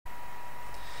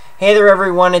Hey there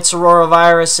everyone, it's Aurora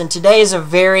Virus, and today is a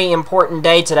very important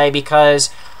day today because,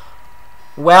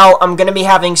 well, I'm going to be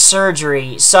having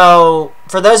surgery. So,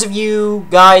 for those of you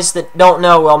guys that don't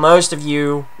know, well, most of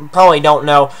you probably don't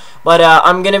know, but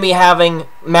I'm going to be having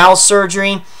mouth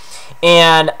surgery,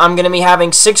 and I'm going to be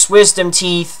having 6 wisdom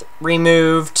teeth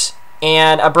removed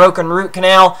and a broken root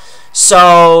canal.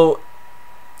 So,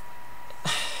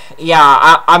 yeah,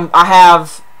 I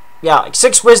have... yeah, like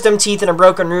 6 wisdom teeth and a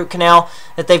broken root canal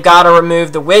that they've got to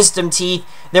remove. The wisdom teeth,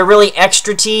 they're really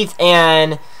extra teeth,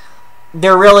 and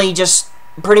they're really just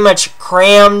pretty much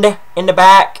crammed in the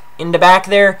back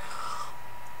there.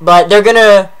 But they're going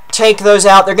to take those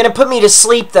out. They're going to put me to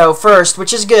sleep, though, first,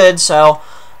 which is good. So,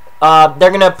 they're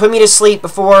going to put me to sleep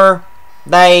before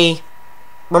they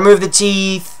remove the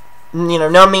teeth, you know,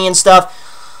 numb me and stuff.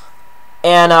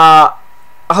 And I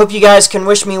hope you guys can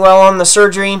wish me well on the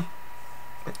surgery.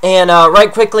 And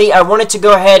right quickly, I wanted to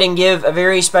go ahead and give a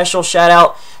very special shout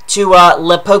out to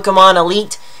Le Pokemon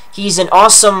Elite. He's an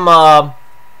awesome, well,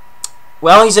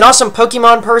 he's an awesome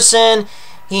Pokemon person.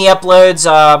 He uploads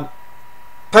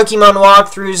Pokemon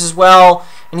walkthroughs as well,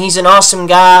 and he's an awesome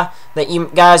guy that you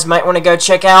guys might want to go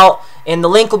check out. And the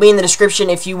link will be in the description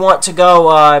if you want to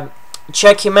go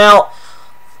check him out.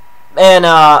 And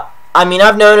I mean,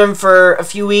 I've known him for a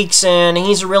few weeks, and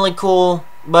he's a really cool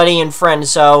buddy and friend.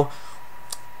 So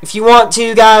if you want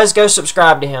to, guys, go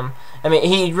subscribe to him. I mean,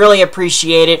 he'd really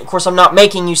appreciate it. Of course, I'm not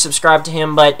making you subscribe to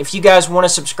him, but if you guys want to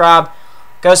subscribe,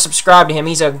 go subscribe to him.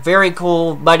 He's a very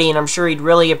cool buddy, and I'm sure he'd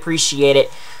really appreciate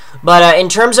it. But in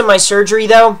terms of my surgery,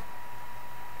 though,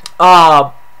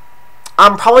 I'm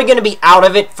probably going to be out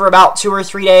of it for about 2 or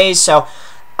 3 days, so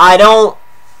I don't...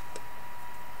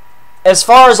 as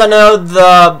far as I know,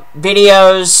 the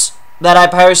videos that I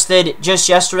posted just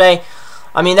yesterday,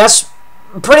 I mean, that's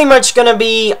pretty much gonna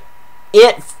be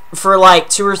it for like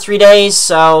 2 or 3 days.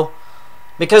 So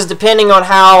because depending on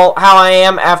how I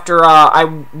am after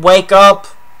I wake up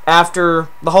after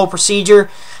the whole procedure,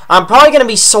 I'm probably gonna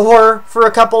be sore for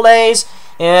a couple days.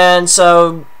 And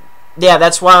so yeah,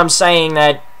 that's why I'm saying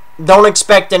that don't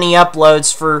expect any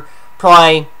uploads for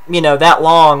probably, you know, that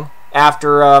long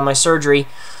after my surgery.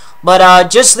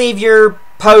 But just leave your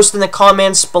post in the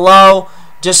comments below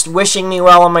just wishing me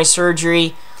well on my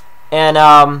surgery.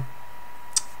 And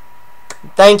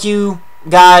thank you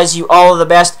guys, you all are the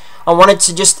best. I wanted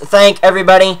to just thank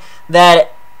everybody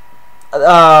that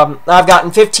I've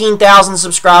gotten 15,000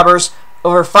 subscribers,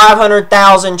 over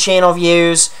 500,000 channel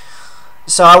views.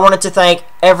 So I wanted to thank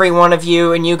every one of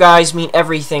you, and you guys mean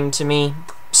everything to me.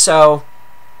 So,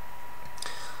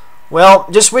 well,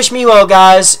 just wish me well,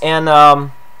 guys, and I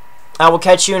will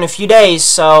catch you in a few days.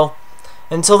 So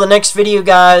until the next video,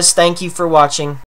 guys, thank you for watching.